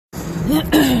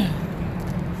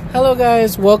Hello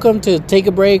guys, welcome to Take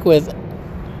a Break with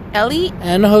Ellie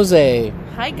and Jose.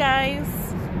 Hi guys,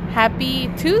 happy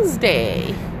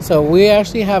Tuesday. So we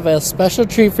actually have a special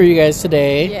treat for you guys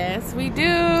today. Yes, we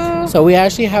do. So we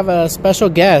actually have a special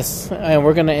guest and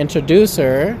we're going to introduce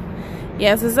her.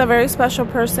 Yes, this is a very special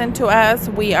person to us.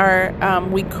 We are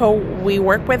we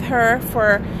work with her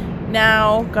for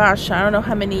now, gosh, I don't know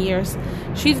how many years.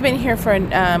 She's been here for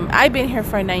I've been here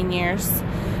for 9 years.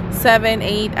 7,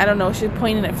 8, I don't know. She's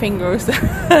pointing at fingers.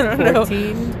 I don't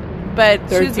 14, know. But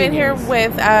she's been here years.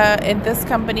 with in this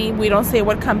company. We don't say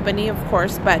what company, of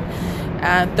course, but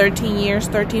 13 years,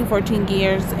 13, 14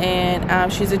 years.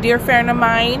 And she's a dear friend of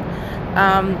mine.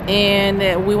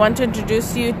 And we want to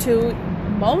introduce you to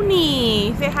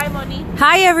Moni. Say hi, Moni.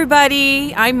 Hi,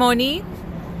 everybody. I'm Moni.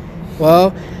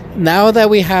 Well, now that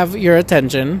we have your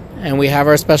attention and we have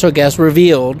our special guest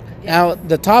revealed, now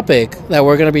the topic that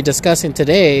we're going to be discussing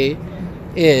today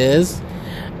is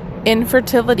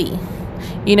infertility.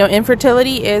 You know,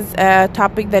 infertility is a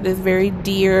topic that is very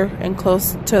dear and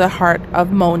close to the heart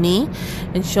of Moni,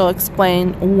 and she'll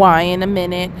explain why in a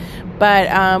minute.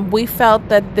 But we felt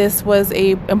that this was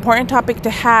a important topic to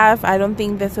have. I don't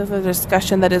think this is a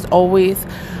discussion that is always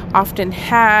often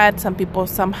had. Some people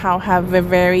somehow have a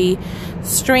very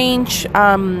strange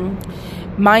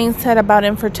mindset about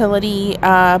infertility,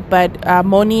 but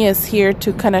Moni is here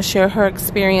to kind of share her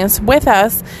experience with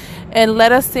us and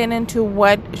let us into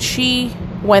what she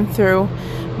went through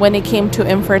when it came to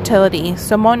infertility.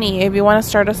 So Moni, if you want to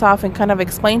start us off and kind of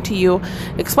explain to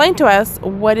us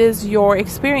what is your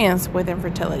experience with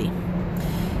infertility.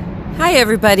 Hi,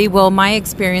 everybody. Well, my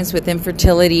experience with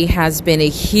infertility has been a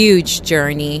huge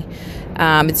journey.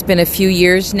 It's been a few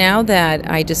years now that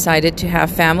I decided to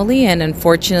have family, and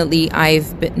unfortunately,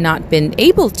 I've not been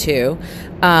able to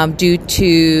due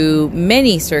to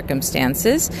many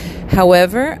circumstances.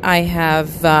 However, I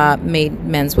have made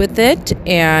amends with it,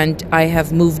 and I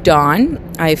have moved on.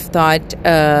 I've thought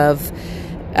of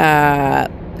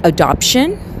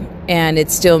adoption, and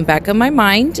it's still in the back of my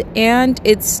mind, and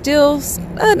it's still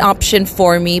an option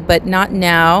for me, but not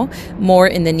now, more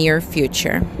in the near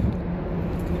future.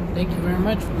 Thank you very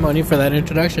much, Moni, for that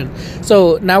introduction.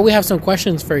 So now we have some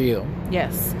questions for you.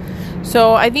 Yes.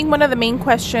 So I think one of the main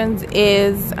questions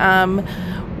is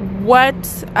what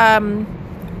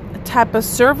type of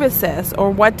services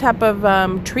or what type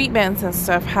of treatments and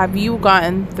stuff have you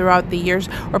gotten throughout the years,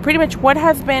 or pretty much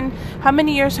how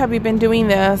many years have you been doing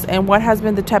this, and what has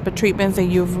been the type of treatments that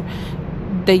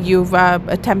you've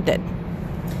attempted?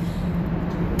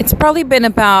 It's probably been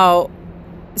about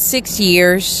 6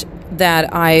 years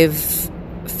that I've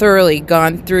thoroughly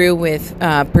gone through with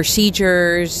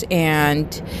procedures and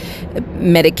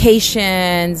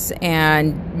medications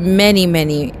and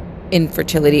many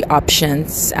infertility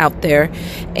options out there.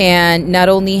 And not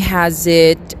only has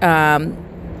it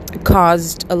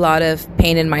caused a lot of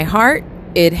pain in my heart,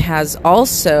 it has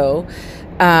also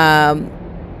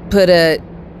put a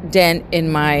dent in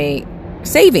my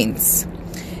savings.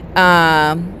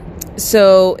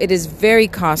 So it is very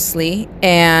costly,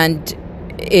 and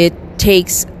it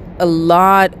takes a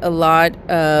lot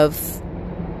of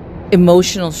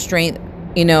emotional strength,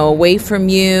 away from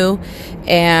you.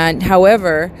 And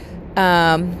however,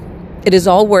 it is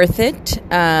all worth it.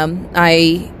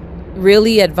 I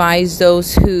really advise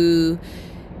those who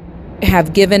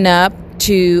have given up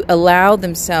to allow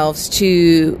themselves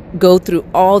to go through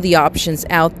all the options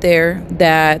out there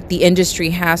that the industry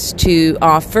has to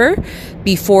offer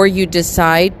before you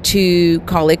decide to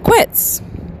call it quits.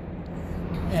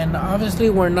 And obviously,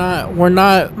 we're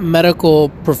not medical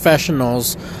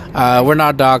professionals. We're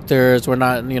not doctors. We're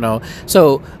not,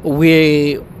 So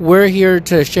we're here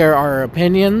to share our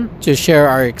opinion, to share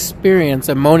our experience,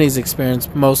 and Moni's experience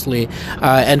mostly,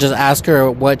 and just ask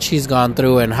her what she's gone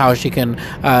through and how she can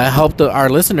help our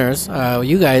listeners,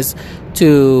 you guys,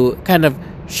 to kind of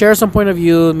share some point of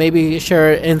view, maybe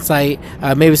share insight,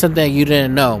 maybe something that you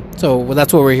didn't know. So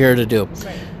that's what we're here to do.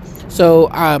 Right. So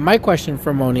my question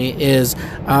for Moni is,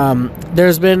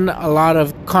 there's been a lot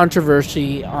of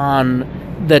controversy on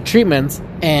the treatments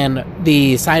and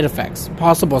the side effects,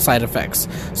 possible side effects.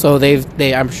 So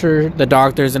I'm sure the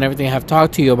doctors and everything have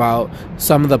talked to you about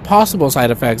some of the possible side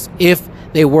effects if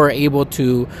they were able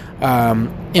to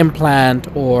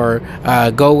implant or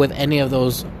go with any of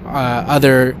those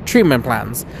other treatment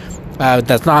plans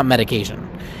that's not medication.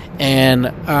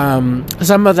 And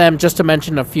some of them, just to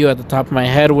mention a few at the top of my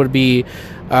head, would be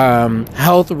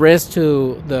health risk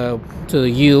to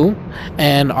you,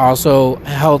 and also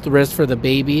health risk for the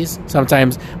babies.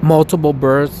 Sometimes multiple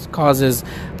births causes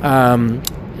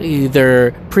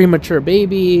either premature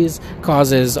babies,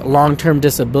 causes long-term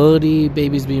disability,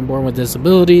 babies being born with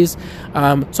disabilities.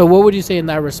 So what would you say in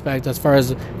that respect as far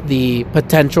as the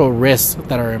potential risks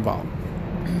that are involved?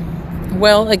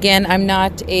 Well, again, I'm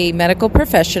not a medical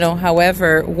professional.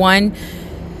 However, one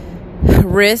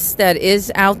risk that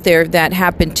is out there that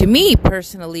happened to me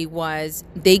personally was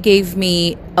they gave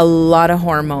me a lot of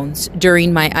hormones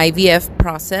during my IVF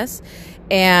process,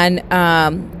 and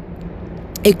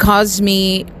it caused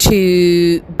me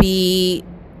to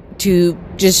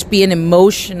just be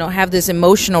have this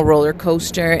emotional roller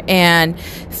coaster and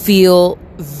feel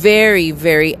very,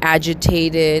 very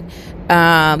agitated.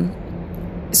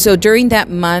 So during that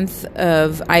month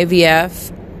of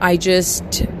IVF,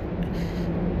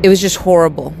 it was just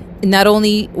horrible. Not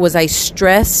only was I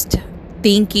stressed,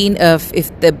 thinking of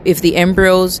if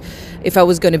I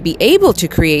was going to be able to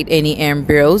create any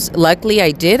embryos. Luckily,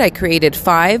 I did. I created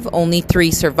 5. Only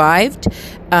 3 survived.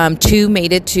 2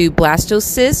 made it to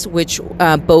blastocysts, which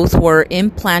both were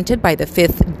implanted by the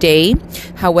 5th day.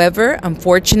 However,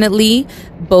 unfortunately,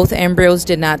 both embryos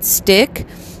did not stick.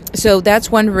 So that's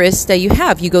one risk that you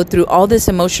have. You go through all this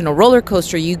emotional roller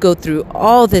coaster. You go through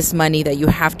all this money that you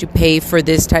have to pay for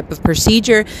this type of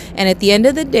procedure. And at the end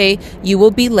of the day, you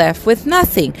will be left with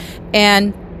nothing.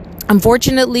 And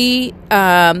unfortunately,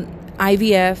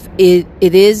 IVF,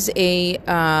 it is a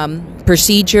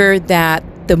procedure that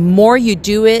the more you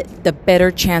do it, the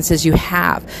better chances you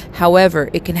have. However,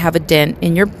 it can have a dent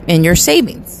in your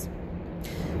savings.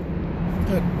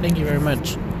 Good. Thank you very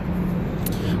much.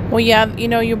 Well, yeah,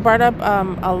 you brought up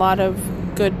a lot of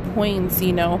good points.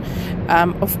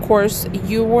 Of course,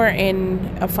 you were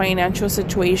in a financial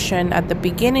situation at the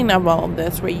beginning of all of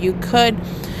this where you could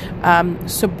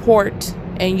support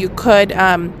and you could,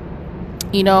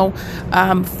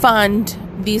 fund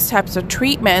these types of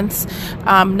treatments.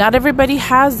 Not everybody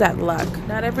has that luck.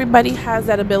 Not everybody has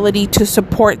that ability to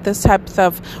support this types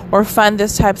of or fund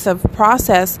this types of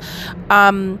process.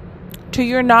 To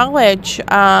your knowledge,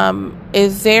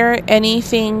 is there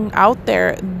anything out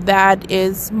there that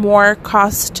is more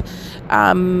cost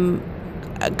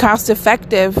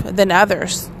effective than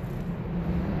others?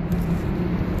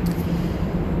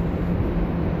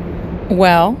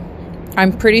 Well,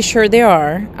 I'm pretty sure there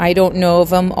are. I don't know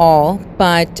of them all,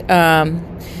 but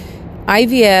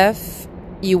IVF,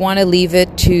 you want to leave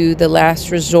it to the last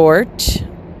resort.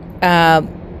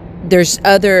 There's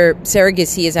other,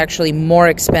 surrogacy is actually more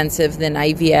expensive than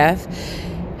IVF.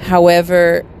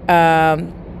 However,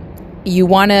 you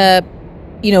want to,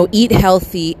 eat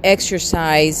healthy,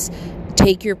 exercise,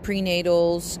 take your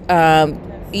prenatals,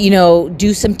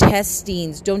 do some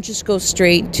testings. Don't just go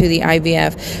straight to the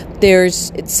IVF.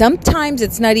 Sometimes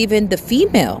it's not even the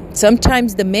female.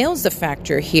 Sometimes the male's the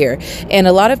factor here. And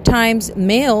a lot of times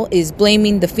male is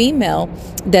blaming the female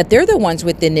that they're the ones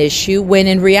with an issue, when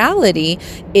in reality,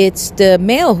 it's the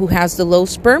male who has the low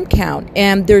sperm count.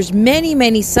 And there's many,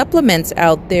 many supplements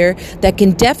out there that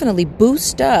can definitely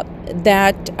boost up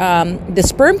that the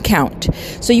sperm count.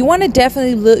 So you want to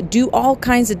definitely do all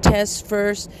kinds of tests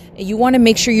first. You want to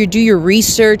make sure you do your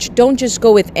research. Don't just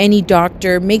go with any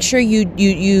doctor. Make sure you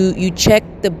check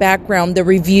the background, the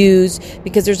reviews,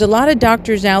 because there's a lot of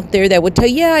doctors out there that would tell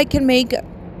you, yeah, I can make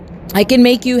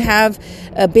you have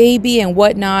a baby and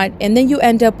whatnot, and then you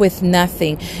end up with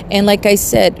nothing. And like I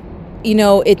said,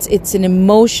 it's an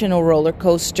emotional roller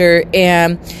coaster,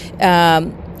 and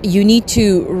you need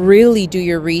to really do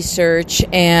your research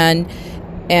and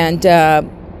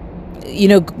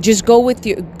just go with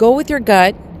your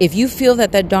gut. If you feel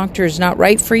that doctor is not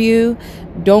right for you,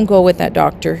 don't go with that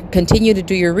doctor. Continue to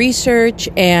do your research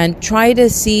and try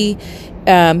to see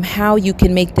how you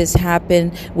can make this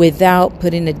happen without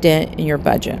putting a dent in your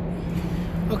budget.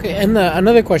 Okay, and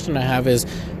another question I have is,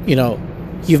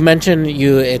 you've mentioned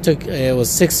it was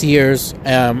 6 years.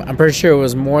 I'm pretty sure it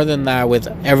was more than that with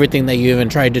everything that you even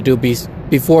tried to do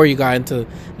before you got into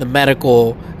the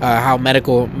medical, how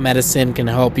medical medicine can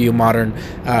help you, modern,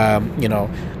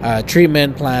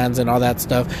 treatment plans and all that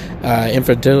stuff,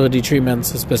 infertility treatments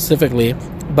specifically.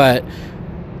 But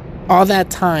all that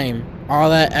time, all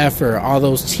that effort, all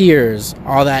those tears,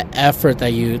 all that effort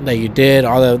that you did,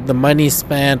 all the money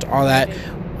spent, all that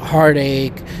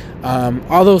heartache,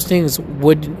 all those things,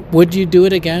 would you do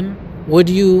it again? Would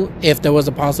you, if there was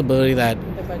a possibility that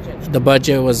the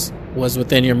budget was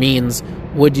within your means,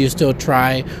 would you still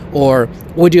try? Or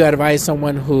would you advise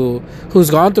someone who's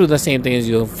gone through the same thing as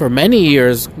you for many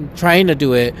years trying to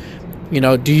do it,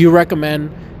 do you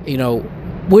recommend,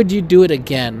 would you do it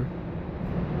again?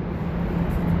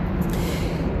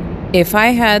 If I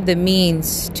had the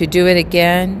means to do it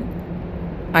again,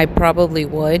 I probably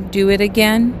would do it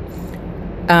again.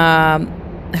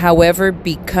 However,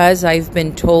 because I've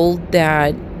been told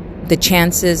that the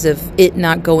chances of it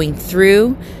not going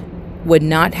through would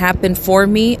not happen for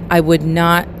me, I would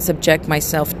not subject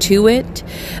myself to it.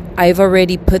 I've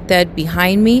already put that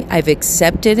behind me. I've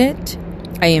accepted it.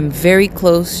 I am very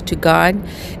close to God,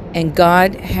 and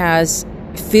God has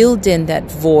filled in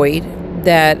that void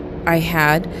that I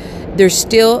had. There's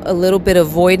still a little bit of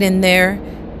void in there.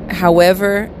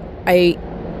 However,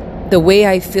 the way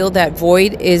I fill that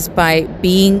void is by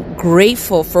being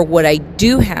grateful for what I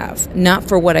do have, not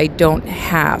for what I don't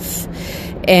have.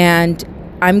 And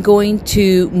I'm going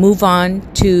to move on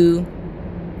to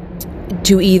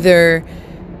either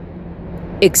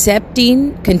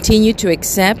continue to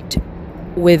accept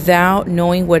without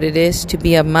knowing what it is to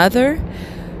be a mother,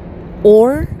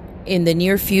 or in the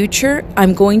near future,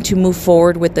 I'm going to move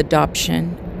forward with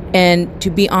adoption. And to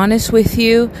be honest with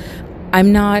you,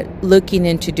 I'm not looking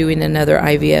into doing another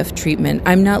IVF treatment.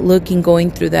 I'm not going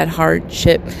through that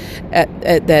hardship,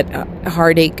 that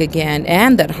heartache again,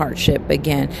 and that hardship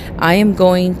again. I am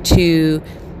going to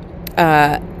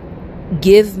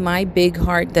give my big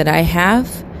heart that I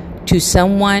have to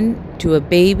someone, to a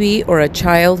baby or a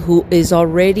child who is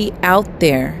already out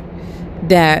there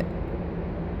that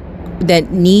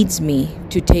needs me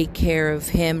to take care of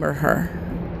him or her.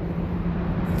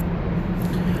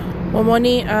 Well,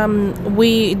 Moni,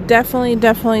 we definitely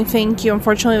thank you.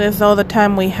 Unfortunately, that's all the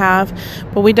time we have,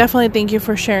 but we definitely thank you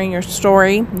for sharing your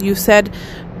story. You said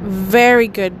very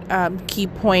good key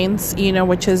points,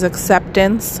 which is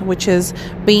acceptance, which is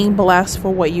being blessed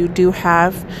for what you do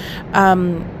have,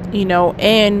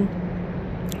 and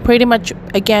pretty much,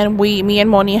 again, me and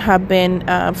Moni have been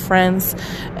friends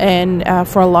and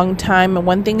for a long time. And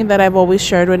one thing that I've always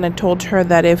shared when I told her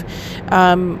that if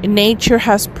nature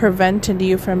has prevented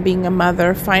you from being a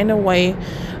mother, find a way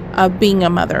of being a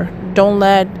mother. Don't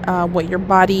let what your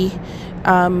body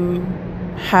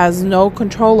has no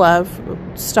control of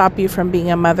stop you from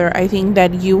being a mother. I think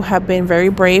that you have been very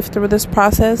brave through this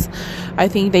process. I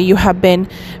think that you have been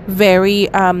very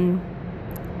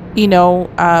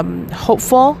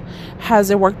hopeful. Has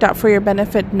it worked out for your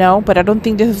benefit? No, but I don't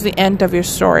think this is the end of your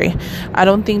story. I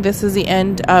don't think this is the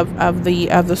end of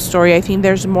the story. I think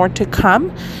there's more to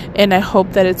come, and I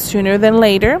hope that it's sooner than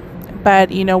later.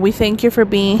 But we thank you for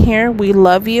being here. We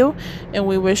love you, and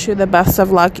we wish you the best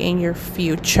of luck in your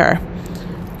future.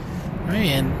 All right,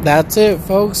 and that's it,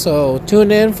 folks. So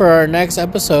tune in for our next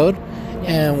episode.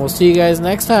 And we'll see you guys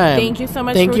next time. Thank you so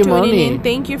much for tuning Moni. in.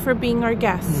 Thank you for being our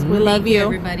guests. We love you,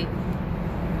 everybody.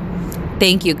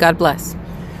 Thank you. God bless.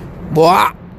 Blah.